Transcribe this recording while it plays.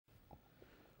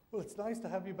Well, it's nice to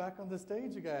have you back on the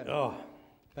stage again. Oh,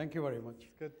 thank you very much.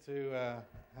 It's good to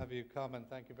have you come, and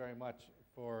thank you very much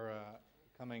for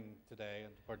coming today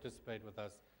and to participate with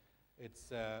us. It's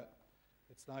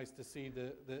nice to see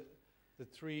the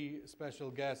three special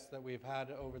guests that we've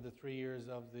had over the 3 years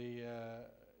of the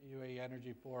UAE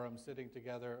Energy Forum sitting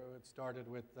together. It started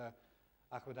with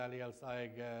Ahmed Ali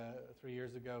Al-Saig 3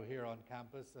 years ago here on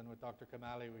campus, and with Dr.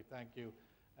 Kamali, we thank you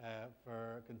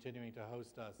for continuing to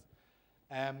host us.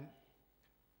 I'm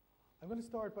going to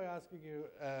start by asking you,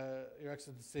 Your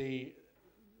Excellency,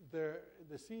 the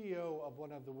CEO of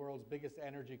one of the world's biggest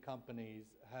energy companies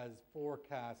has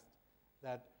forecast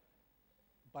that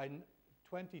by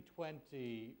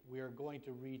 2020 we are going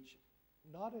to reach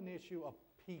not an issue of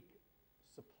peak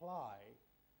supply.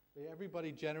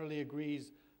 Everybody generally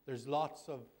agrees there's lots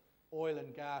of oil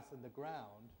and gas in the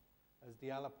ground. As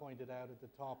Diala pointed out at the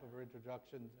top of her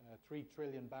introduction, 3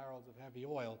 trillion barrels of heavy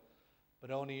oil, but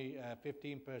only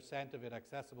 15% of it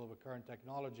accessible with current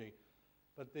technology.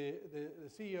 But the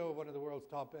CEO of one of the world's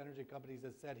top energy companies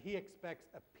has said he expects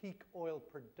a peak oil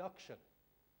production,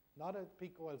 not a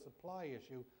peak oil supply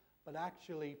issue, but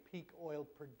actually peak oil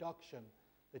production.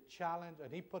 The challenge,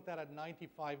 and he put that at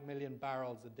 95 million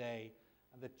barrels a day,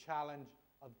 and the challenge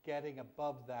of getting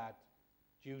above that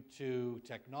due to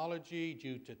technology,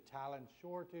 due to talent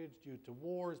shortage, due to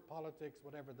wars, politics,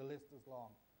 whatever, the list is long.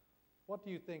 What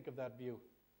do you think of that view?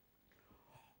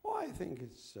 Well, I think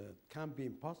it can be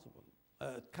impossible.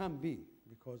 It can be,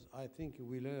 because I think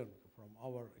we learned from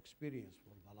our experience for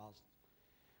the last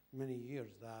many years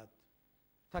that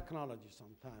technology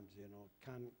sometimes,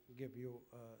 can give you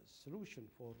a solution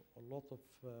for a lot of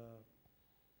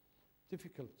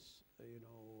difficult,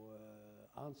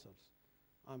 answers.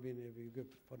 I mean, if you give,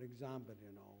 for example,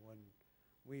 when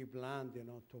we planned,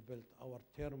 to build our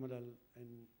terminal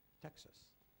in Texas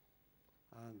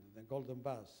and the Golden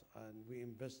Pass, and we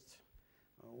invest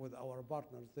with our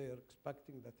partners there,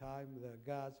 expecting the time the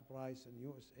gas price in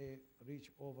USA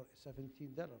reach over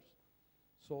 $17.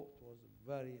 So it was a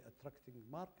very attractive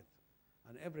market,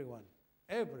 and everyone,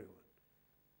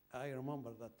 I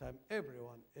remember that time,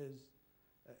 everyone is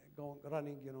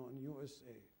running, in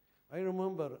USA. I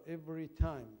remember every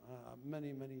time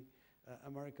many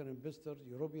American investors,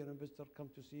 European investors come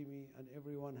to see me, and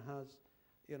everyone has,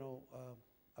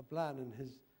 a plan in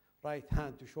his right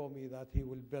hand to show me that he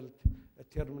will build a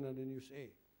terminal in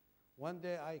USA. One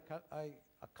day I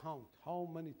account how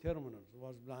many terminals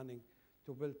was planning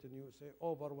to build in USA,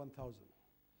 over 1,000.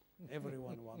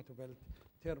 Everyone wants to build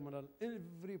terminal in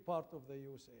every part of the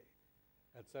USA.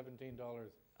 At $17.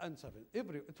 And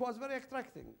it was very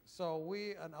attractive. So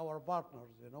we and our partners,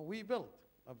 we built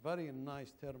a very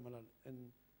nice terminal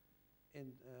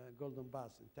in Golden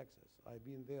Pass in Texas. I've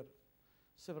been there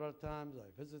several times. I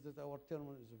visited our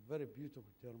terminal. It's a very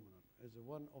beautiful terminal. It's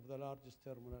one of the largest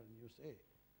terminals in USA.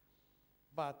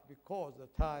 But because the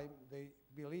time they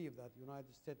believe that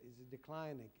United States is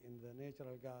declining in the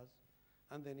natural gas,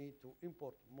 and they need to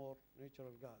import more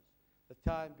natural gas. The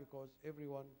time, because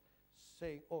everyone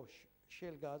saying, oh,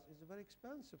 shale gas is very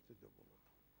expensive to develop.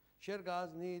 Shale gas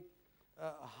need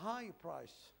a high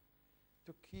price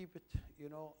to keep it,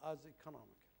 as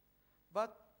economical.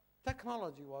 But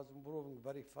technology was improving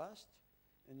very fast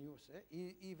in USA,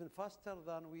 even faster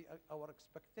than our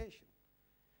expectation.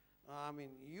 I mean,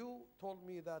 you told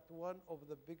me that one of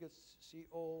the biggest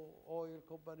CO oil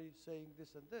companies saying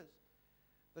this and this.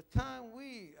 The time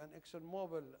we and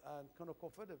ExxonMobil and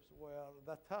ConocoPhillips were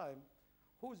that time,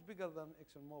 who's bigger than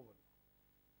ExxonMobil?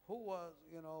 Who was,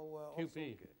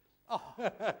 QP.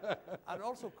 And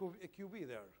also QB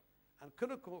there, and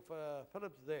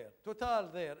ConocoPhillips there, Total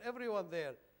there, everyone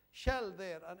there, Shell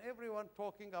there, and everyone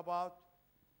talking about,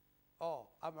 oh,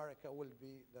 America will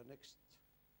be the next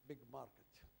big market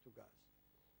to gas.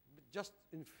 Just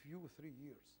in 3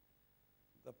 years,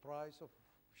 the price of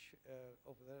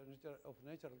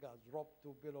natural gas dropped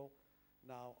to below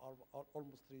now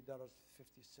almost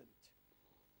 $3.50.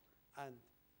 And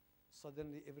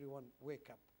suddenly everyone wake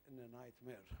up in a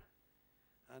nightmare.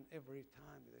 And every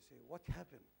time they say, what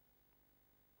happened?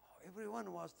 Oh,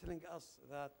 everyone was telling us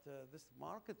that this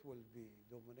market will be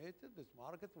dominated, this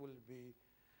market will be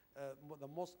the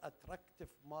most attractive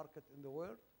market in the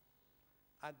world.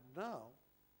 And now,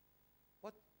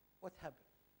 what happened?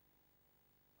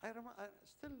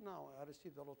 Still now, I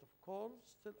received a lot of calls.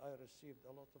 Still, I received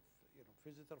a lot of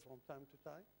visitors from time to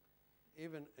time.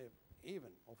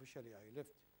 Even officially, I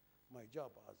left my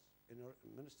job as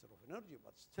Minister of Energy,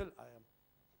 but still, I am.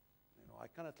 I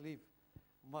cannot leave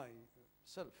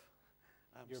myself.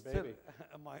 I'm Your still baby.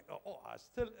 I'm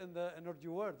still in the energy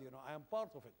world. I am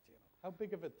part of it. How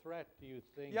big of a threat do you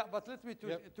think? Yeah, but let me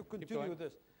Yep, to keep continue going.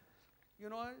 this. You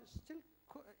know, I still,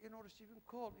 receiving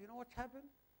call. You know what happened?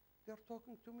 They're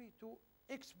talking to me to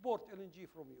export LNG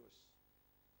from US.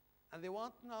 And they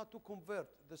want now to convert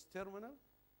this terminal,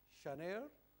 Cheniere,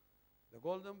 the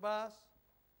Golden Pass,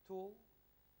 to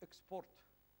export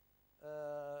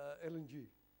LNG.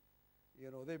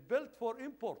 You know, they built for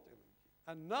import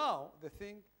LNG. And now the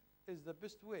thing is the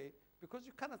best way, because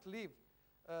you cannot leave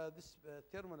this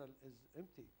terminal is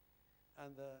empty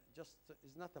and just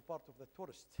is not a part of the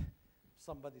tourist.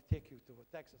 Somebody take you to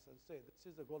Texas and say, this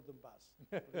is the Golden Pass.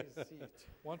 Please see it.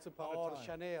 Once upon a Or time.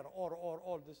 Cheniere, or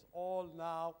all this, all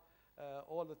now,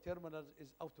 all the terminals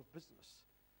is out of business.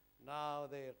 Now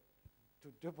they're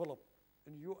to develop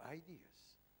new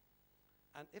ideas.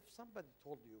 And if somebody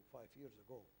told you 5 years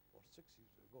ago or 6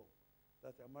 years ago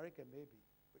that America maybe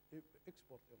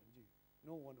export LNG,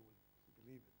 no one will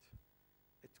believe it.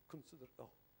 It's considered,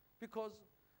 because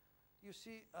you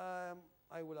see,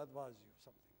 I will advise you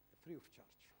something, free of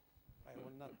charge. I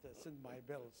will not send my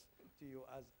bills to you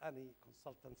as any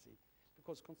consultancy,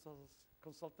 because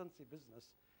consultancy business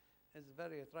is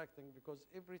very attracting, because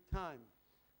every time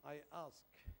I ask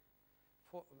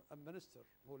for a minister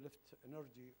who left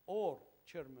energy or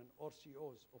chairman or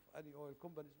CEOs of any oil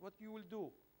companies, what you will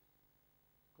do?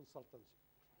 Consultancy.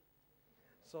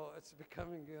 So it's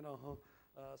becoming,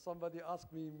 somebody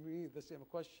asked me the same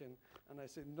question, and I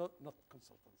said, not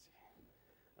consultancy.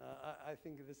 I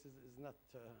think this is not,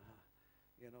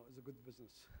 is a good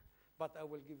business. But I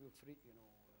will give you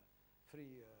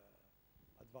free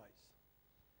advice.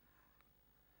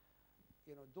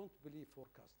 Don't believe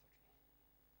forecaster.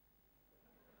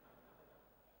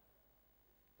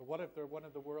 But what if they're one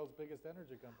of the world's biggest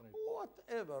energy companies?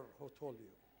 Whatever who told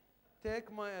you.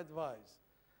 Take my advice.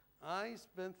 I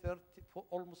spent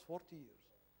almost 40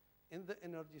 years in the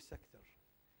energy sector.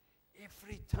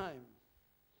 Every time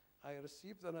I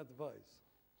received an advice,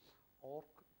 or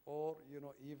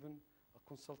even a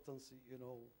consultancy,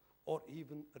 or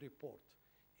even a report,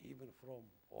 even from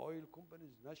oil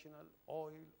companies, national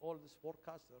oil, all this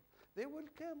forecaster, they will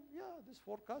come. Yeah, this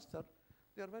forecaster,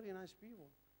 they are very nice people.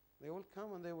 They will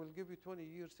come and they will give you 20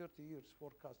 years, 30 years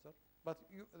forecaster. But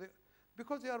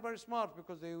because they are very smart,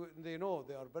 because they know,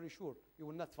 they are very sure, you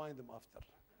will not find them after.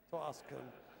 So ask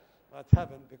them what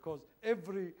happened, because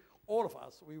all of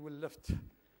us, we will lift.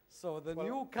 So the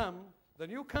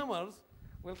newcomers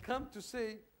will come to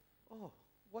say, oh,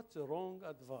 what's the wrong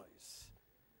advice?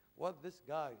 What this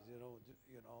guy,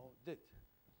 did.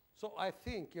 So I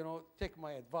think, take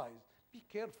my advice, be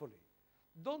carefully.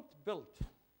 Don't build.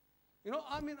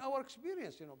 Our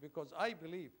experience, because I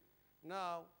believe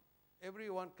now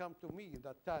everyone come to me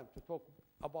that time to talk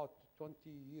about 20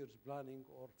 years planning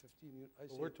or 15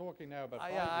 years. We're talking now about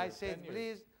 5 I years, said, 10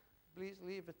 years. please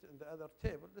leave it in the other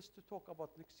table. Let's to talk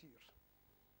about next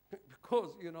year.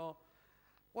 Because,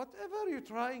 whatever you're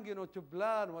trying, to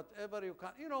plan, whatever you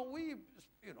can,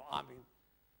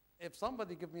 if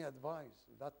somebody give me advice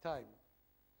at that time,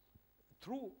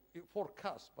 true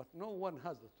forecast, but no one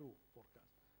has the true forecast.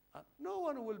 No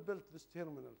one will build these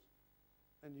terminals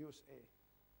in USA.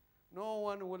 No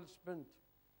one will spend,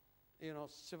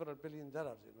 several $1 billion,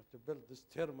 to build this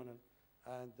terminal,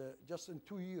 and just in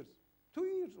 2 years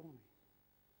only,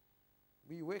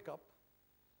 we wake up,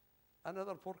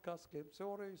 another forecast came.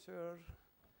 Sorry, sir,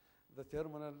 the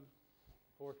terminal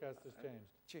Forecast has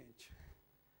changed.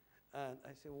 And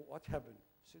I said, well, what happened?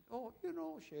 He said,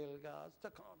 shale gas,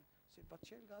 technology. I said, but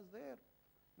shale gas there,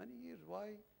 many years.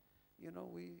 Why?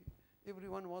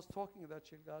 Everyone was talking that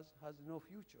shale gas has no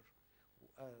future.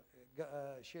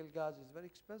 Shale gas is very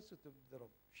expensive to develop.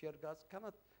 Shale gas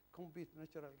cannot compete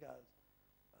natural gas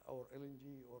or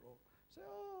LNG or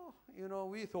so,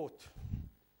 we thought.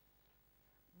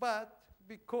 But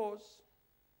because,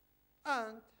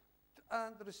 and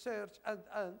research,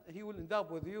 and he will end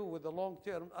up with you with the long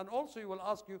term, and also he will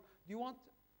ask you, do you want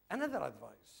another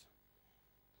advice?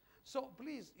 So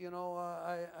please,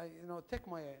 take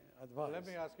my advice. Well, let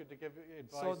me ask you to give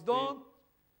advice. So don't.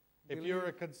 If you're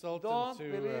a consultant don't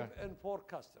to believe in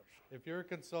forecasters. if you're a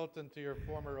consultant to your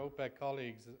former OPEC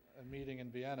colleagues at a meeting in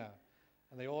Vienna,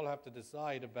 and they all have to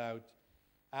decide about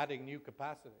adding new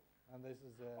capacity, and this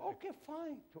is Okay,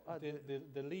 fine. To add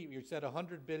the leap. You said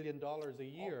 $100 billion a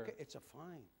year. Okay, it's a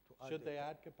fine. To Should they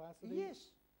add capacity?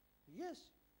 Yes,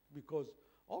 because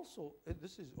also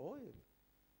this is oil,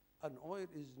 and oil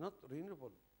is not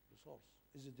renewable resource.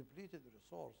 It's a depleted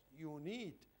resource. You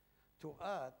need to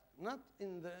add, not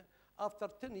in the after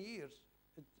 10 years.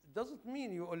 It doesn't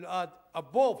mean you will add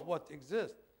above what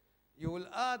exists. You will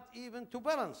add even to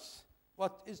balance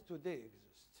what is today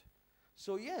exists.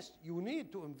 So yes, you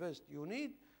need to invest. You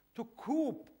need to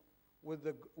cope with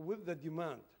the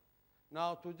demand.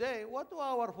 Now today, what do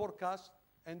our forecasts?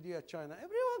 India, China.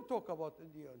 Everyone talk about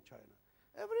India and China.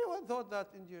 Everyone thought that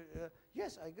India,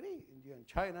 yes, I agree, India and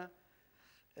China,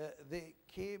 they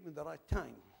came in the right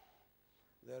time.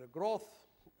 Their growth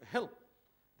helped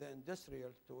the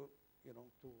industrial to,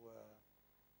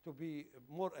 to be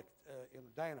more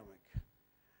dynamic.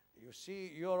 You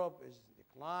see, Europe is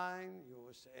decline,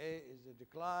 USA is a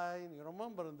decline. You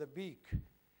remember in the peak,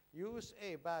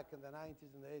 USA back in the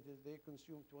 90s and the 80s, they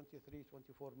consumed 23,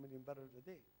 24 million barrels a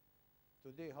day.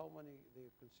 Today, how many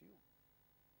they consume?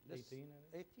 18,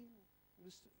 I think.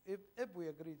 18. If we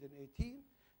agreed in 18,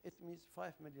 it means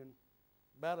 5 million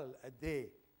barrel a day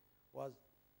was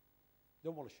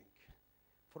demolishing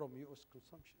from U.S.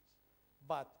 consumptions.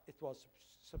 But it was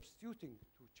substituting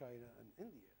to China and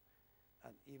India.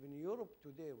 And even Europe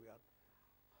today,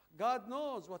 God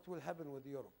knows what will happen with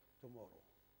Europe tomorrow.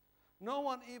 No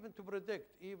one even to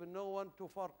predict, even no one to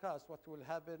forecast what will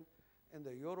happen in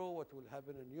the euro, what will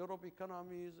happen in Europe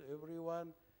economies. Everyone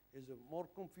is more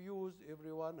confused.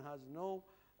 Everyone has no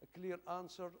clear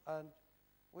answer. And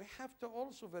we have to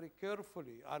also very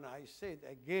carefully, and I said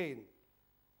again,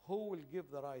 who will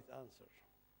give the right answer?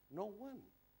 No one.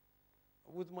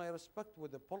 With my respect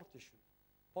with the politician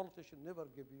never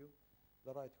give you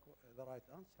the right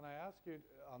answer. Can I ask you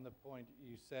on the point,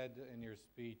 you said in your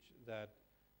speech that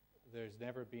there's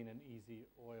never been an easy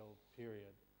oil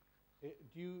period.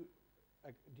 Do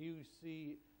you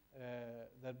see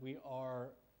that we are,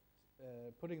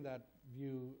 putting that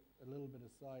view a little bit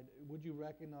aside, would you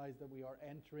recognize that we are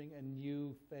entering a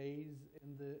new phase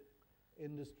in the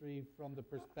industry from the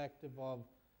perspective of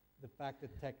the fact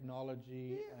that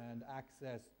technology and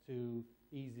access to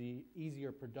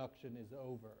easier production is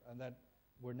over, and that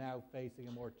we're now facing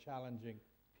a more challenging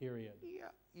period?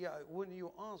 Yeah. When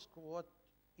you ask what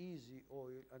easy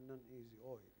oil and non-easy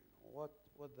oil, what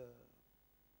the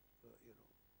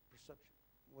perception,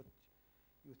 what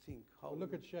you think? How well,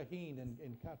 look at Shaheen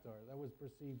in Qatar. That was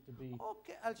perceived to be.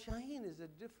 Okay, Al-Shaheen is a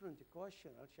different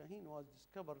question. Al-Shaheen was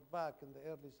discovered back in the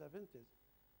early 70s,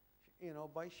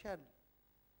 by Shell.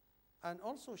 And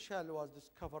also Shell was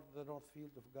discovered the North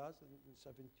Field of gas in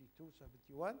 72,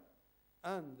 71.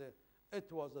 And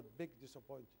it was a big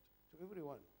disappointment to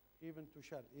everyone, even to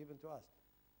Shell, even to us.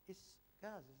 It's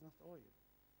gas, it's not oil.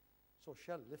 So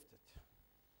Shell left it,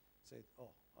 said, oh,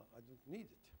 I don't need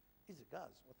it. It's a gas,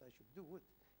 what I should do with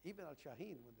it. Even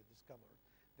Al-Shaheen, when they discovered,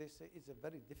 they say it's a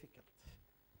very difficult,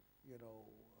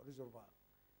 reservoir.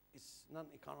 It's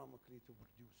non-economically to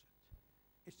produce it.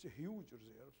 It's a huge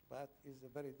reserve, but it's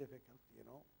very difficult,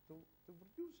 to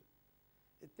produce it.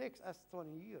 It takes us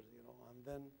 20 years, and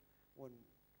then when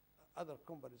other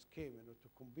companies came, to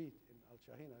compete in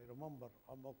Al-Shaheen, I remember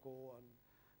Amoco and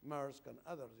Maersk and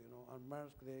others, and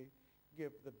Maersk, they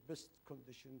give the best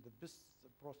condition, the best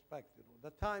prospect, The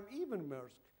time, even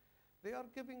Maersk, they are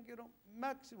giving,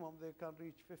 maximum they can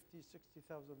reach 50,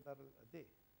 60,000 barrels a day.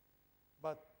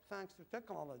 But thanks to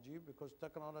technology, because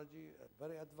technology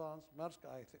very advanced, Maersk,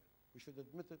 I think we should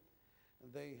admit it,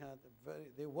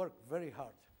 they work very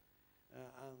hard,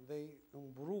 and they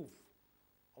improve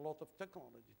a lot of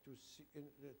technology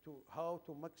to how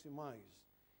to maximize,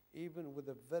 even with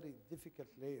the very difficult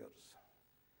layers.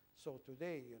 So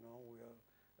today, we are.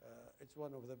 It's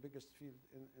one of the biggest fields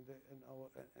in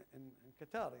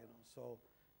Qatar, So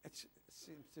it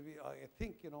seems to be. I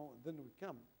think, then we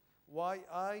come. Why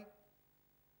I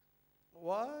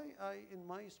in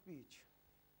my speech,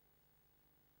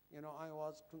 I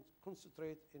was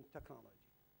concentrate in technology,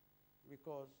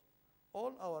 because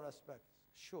all our aspects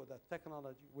show that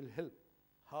technology will help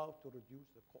how to reduce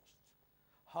the costs,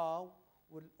 how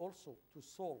will also to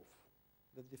solve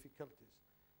the difficulties.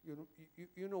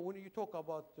 When you talk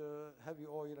about heavy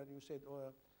oil and you said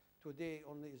today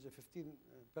only is a 15%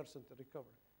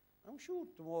 recovery, I'm sure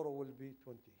tomorrow will be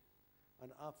 20,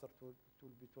 and after it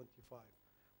will be 25.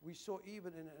 We saw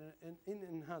even in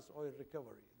enhanced oil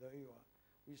recovery, the EOR,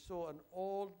 we saw an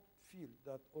old field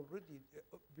that already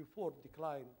before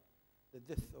decline, the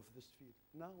death of this field.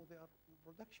 Now they are in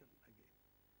production again.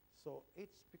 So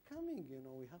it's becoming,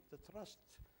 we have to trust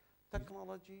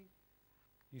technology.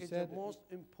 It's the most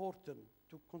important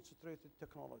to concentrate in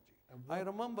technology. I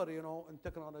remember, in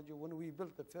technology, when we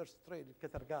built the first train in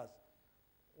Qatar Gas,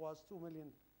 was 2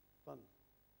 million tons.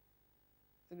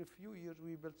 In a few years,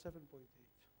 we built 7.8.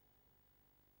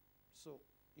 So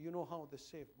you know how they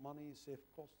save money, save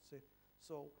costs.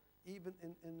 So even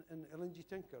in LNG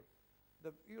tanker,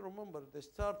 you remember they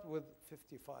start with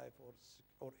 55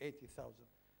 or 80,000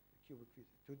 cubic feet.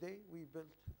 Today, we built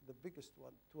the biggest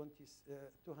one,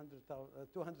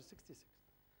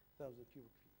 266,000 cubic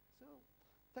feet. So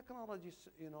technology,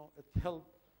 it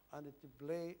helped and it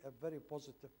play a very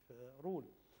positive role.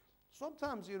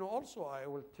 Sometimes, also I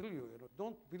will tell you,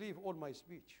 don't believe all my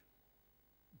speech.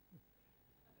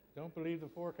 Don't believe the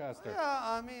forecaster. Yeah,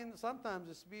 I mean, sometimes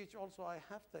the speech also I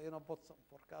have to, put some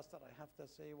forecaster. I have to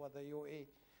say what the UA,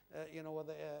 what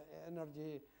the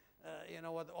energy,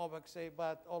 what the OPEC say.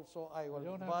 But also I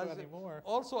will advise. Have to anymore.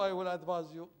 Also, I will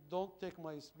advise you: don't take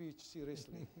my speech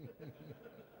seriously.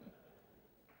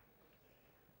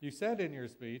 You said in your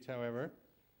speech, however,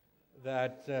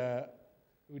 that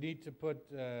we need to put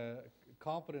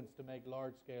confidence to make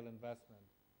large-scale investment.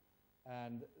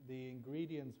 And the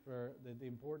ingredients for the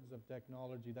importance of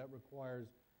technology, that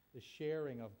requires the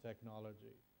sharing of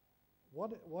technology.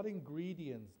 What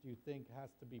ingredients do you think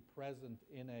has to be present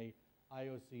in a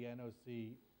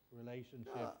IOC-NOC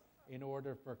relationship in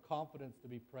order for confidence to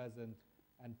be present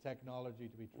and technology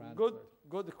to be transferred?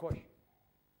 Good question.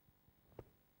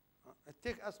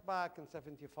 Take us back in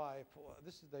 75.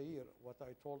 This is the year, what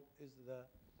I told is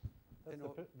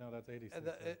that's 86.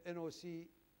 The NOC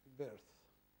birth.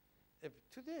 If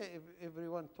today, if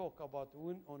everyone talk about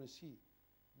when NOC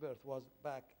birth was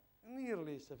back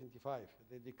nearly 75,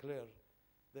 they declared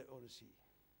the NOC.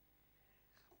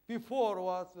 Before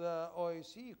was the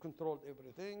OIC controlled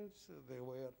everything. So they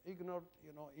were ignored,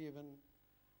 even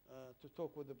to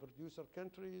talk with the producer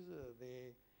countries.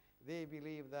 They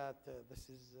believe that this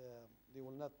is, they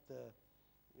will not,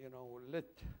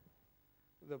 let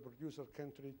the producer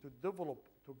country to develop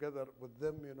together with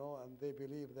them, and they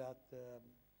believe that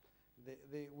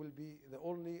they will be the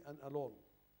only and alone.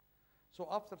 So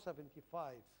after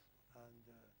 75, and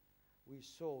we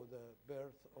saw the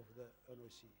birth of the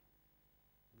NOC.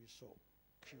 We saw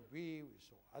QB, we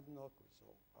saw ADNOC, we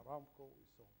saw Aramco, we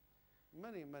saw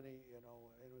many,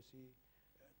 NOC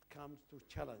comes to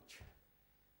challenge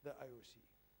the IOC.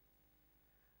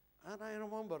 And I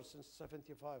remember since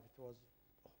 75, it was,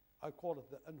 I call it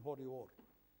the unholy war,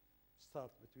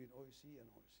 start between OIC and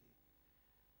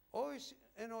OIC.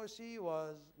 NOC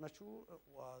was mature,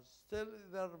 was still,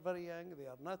 they're very young, they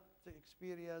are not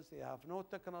experienced, they have no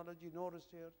technology, no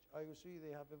research. IOC,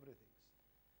 they have everything.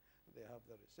 They have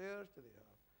the research, they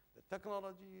have the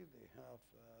technology, they have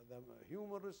the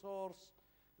human resource,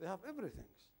 they have everything.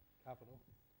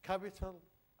 Capital.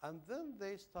 And then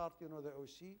they start, the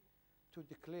OIC to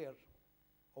declare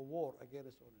a war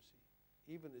against OIC.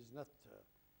 Even is not,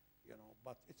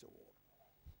 but it's a war.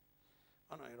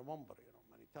 And I remember,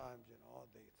 many times,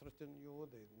 they threaten you,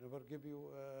 they never give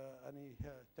you any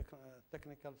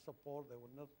technical support, they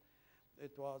will not,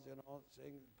 it was,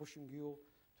 saying, pushing you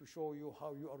to show you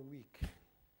how you are weak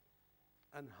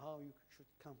and how you should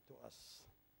come to us.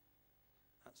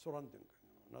 Surrendering,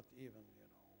 not even,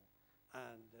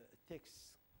 and it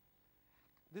takes,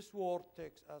 this war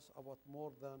takes us about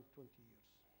more than 20 years.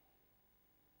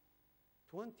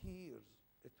 20 years,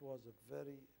 it was a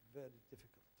very, very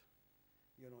difficult.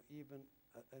 Even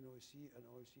NOC and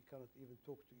OIC cannot even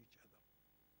talk to each other.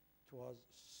 It was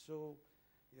so,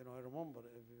 I remember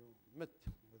if you met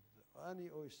with any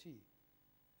OIC,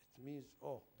 it means,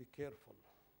 oh, be careful.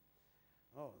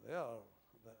 Oh, they are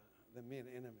the main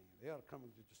enemy. They are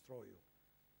coming to destroy you.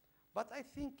 But I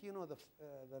think,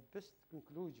 the best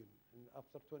conclusion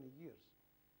after 20 years,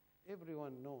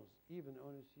 everyone knows, even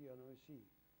OIC and OIC,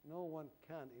 no one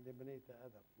can eliminate the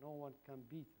other. No one can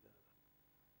beat the other.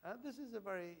 And this is a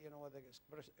very, what the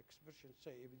expressions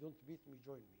say, if you don't beat me,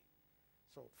 join me.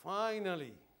 So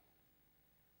finally,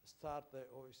 start the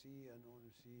OIC and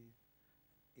OIC,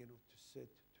 to sit,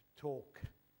 to talk,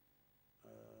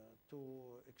 to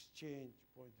exchange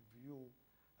point of view,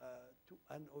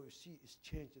 and OIC is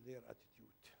change their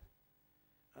attitude.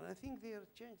 And I think they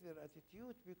change their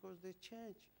attitude because they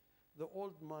change the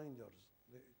old minders,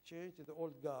 they change the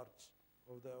old guards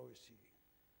of the OIC.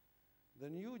 The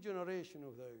new generation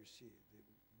of the OIC,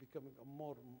 they're becoming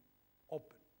more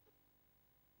open.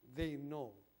 They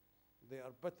know they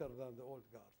are better than the old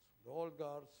guards. The old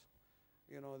guards,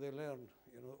 they learn,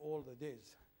 all the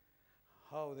days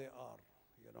how they are.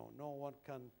 No one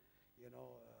can,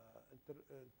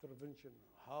 intervention,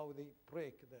 how they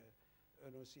break the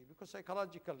NOC, because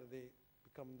psychologically they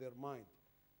become their mind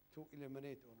to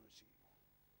eliminate NOC.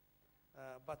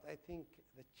 But I think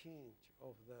the change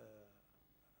of the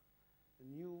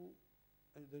new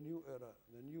era,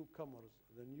 the newcomers,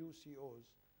 the new COs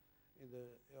in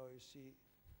the OIC,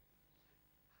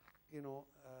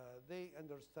 they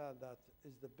understand that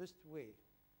is the best way.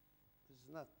 It's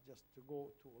not just to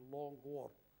go to a long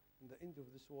war. In the end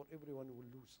of this war, everyone will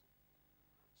lose.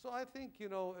 So I think,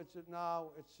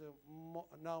 now it's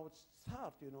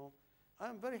start,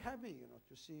 I'm very happy,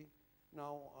 to see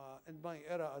now in my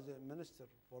era as a minister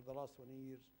for the last 20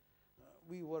 years,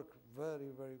 we work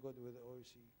very, very good with the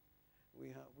OEC.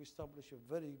 We establish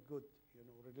a very good,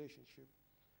 relationship,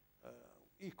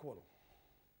 equal,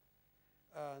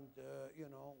 and,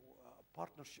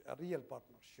 partnership, a real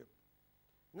partnership.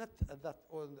 Not that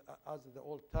as the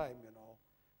old time,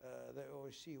 the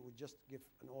OEC would just give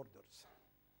an orders.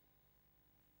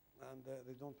 And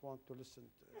they don't want to listen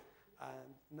to.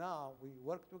 And now we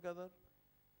work together,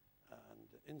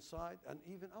 and inside and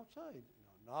even outside.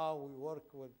 Now we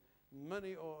work with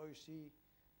many OEC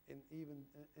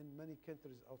in many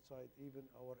countries outside even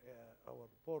our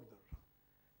border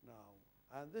now.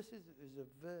 And this is a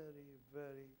very,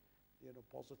 very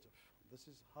positive. This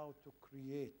is how to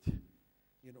create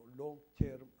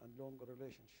long-term and long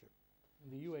relationship.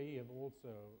 And the UAE have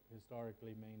also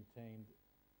historically maintained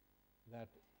that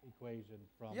equation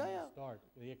from the start,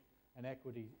 an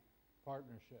equity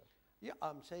partnership. Yeah,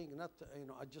 I'm saying not,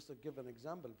 I just give an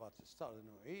example, but it started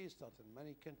in UAE, started in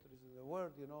many countries in the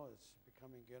world, it's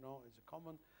becoming, it's a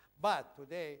common. But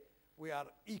today, we are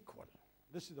equal.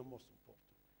 This is the most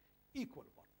important. Equal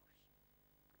partners.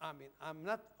 I mean, I'm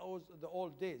not always the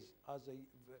old days as a,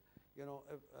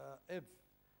 if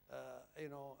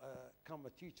come a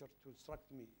teacher to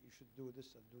instruct me, you should do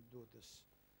this and do this.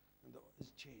 And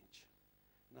it's change.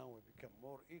 Now we become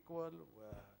more equal.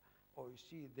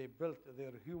 OEC, they built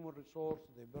their human resource,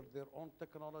 they built their own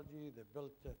technology, they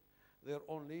built their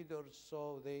own leaders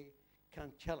so they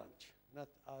can challenge, not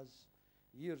as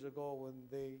years ago when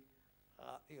they,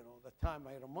 the time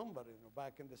I remember,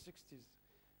 back in the 60s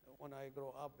when I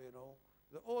grew up,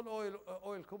 the all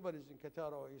oil companies in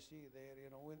Qatar, OEC,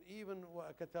 there, when even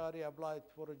a Qatari applied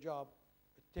for a job,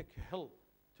 it took hell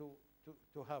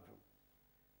to have him.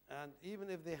 And even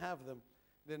if they have them,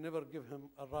 they never give him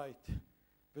a right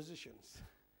positions.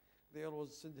 They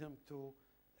always send him to,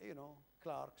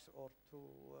 clerks or to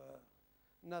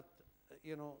not,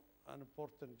 an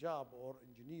important job or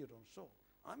engineer or so.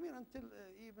 I mean, until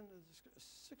even the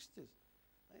 60s.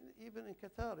 And even in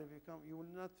Qatar, if you come, you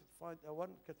will not find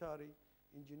one Qatari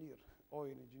engineer,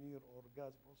 oil engineer or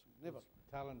gas person, never.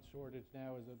 This talent shortage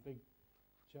now is a big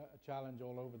challenge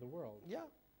all over the world. Yeah.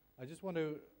 I just want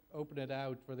to open it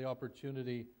out for the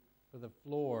opportunity for the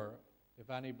floor. If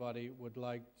anybody would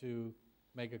like to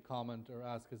make a comment or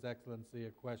ask His Excellency a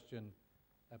question,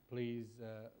 please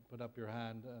put up your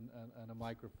hand and a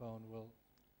microphone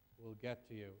will get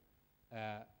to you.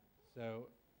 So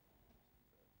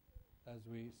as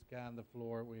we scan the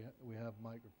floor, we have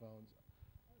microphones.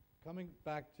 Coming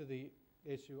back to the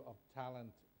issue of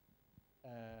talent,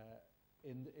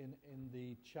 in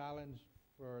the challenge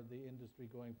for the industry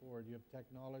going forward, you have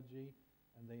technology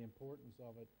and the importance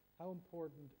of it. How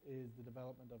important is the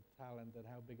development of talent, and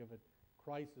how big of a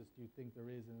crisis do you think there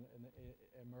is in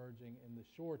emerging in the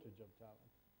shortage of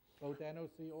talent, both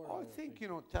NOC or I IOC? think,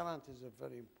 talent is a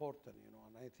very important,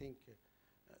 and I think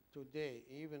today,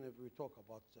 even if we talk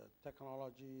about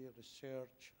technology,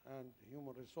 research, and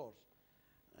human resource,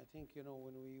 I think,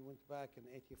 when we went back in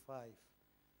 '85,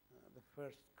 the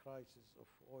first crisis of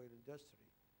oil industry,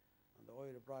 and the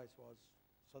oil price was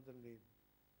suddenly,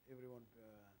 everyone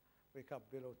wake up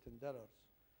below $10.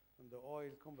 And the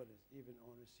oil companies, even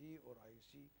ONC or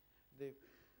IOC, they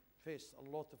faced a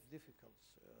lot of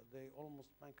difficulties. They almost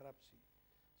bankruptcy.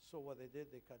 So what they did,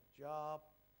 they cut jobs.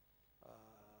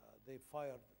 They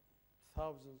fired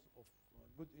thousands of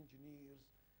good engineers.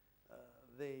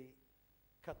 They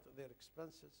cut their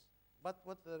expenses. But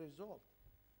what's the result?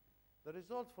 The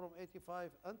result from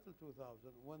 '85 until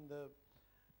 2000, when the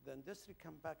industry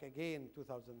came back again in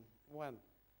 2001,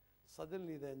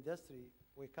 suddenly the industry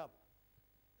wake up.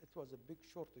 It was a big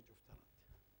shortage of talent.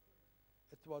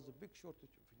 It was a big shortage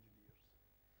of engineers.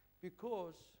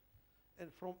 Because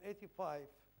from '85,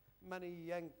 many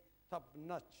young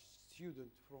top-notch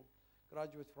students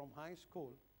graduate from high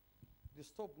school, they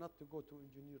stopped not to go to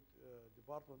engineer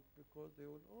department because they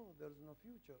would, there's no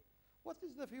future. What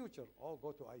is the future?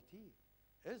 Go to IT.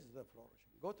 Is the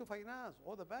flourishing. Go to finance.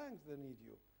 The banks, they need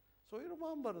you. So you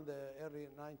remember in the early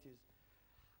 90s,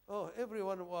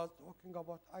 everyone was talking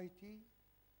about IT.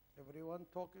 Everyone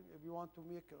talking. If you want to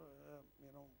make,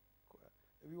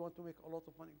 if you want to make a lot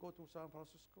of money, go to San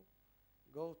Francisco,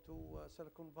 go to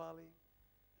Silicon Valley,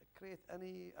 create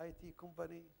any IT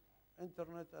company,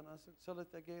 internet, and sell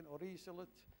it again or resell it.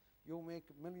 You make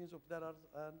millions of dollars,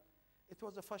 and it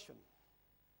was a fashion.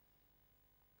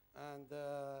 And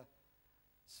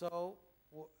so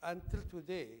until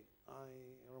today, I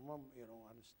remember,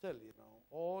 and still,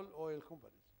 all oil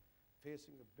companies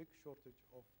facing a big shortage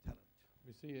of talent.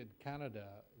 We see in Canada,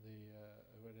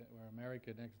 where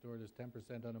America next door, there's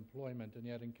 10% unemployment, and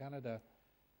yet in Canada,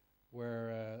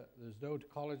 where there's no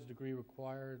college degree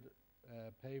required,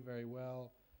 pay very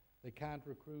well, they can't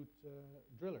recruit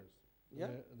drillers. Yeah.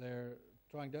 They're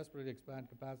trying desperately to expand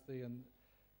capacity, and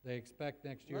they expect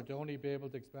next year to only be able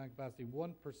to expand capacity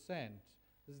 1%.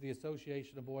 This is the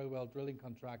Association of Oil Well Drilling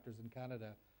Contractors in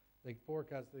Canada. They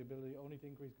forecast the ability only to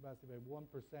increase capacity by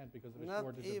 1% because of a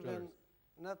shortage of drillers.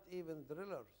 Not even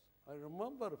drillers. I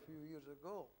remember a few years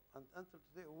ago, and until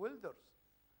today, welders.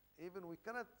 Even we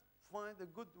cannot find a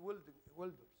good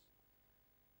welders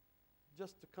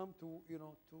just to come to,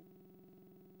 to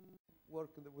work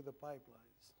with the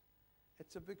pipelines.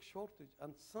 It's a big shortage,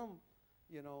 and some,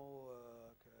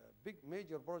 big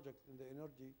major projects in the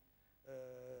energy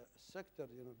sector,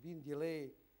 being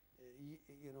delayed,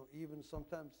 even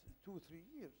sometimes 2 or 3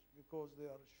 years because there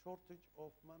are a shortage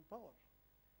of manpower.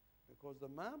 Because the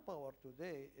manpower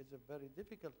today is very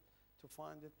difficult to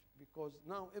find it, because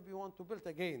now if you want to build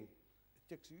again, it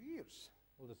takes you years.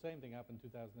 Well, the same thing happened in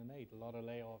 2008. A lot of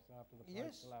layoffs after the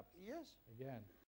price collapse. Yes. Again.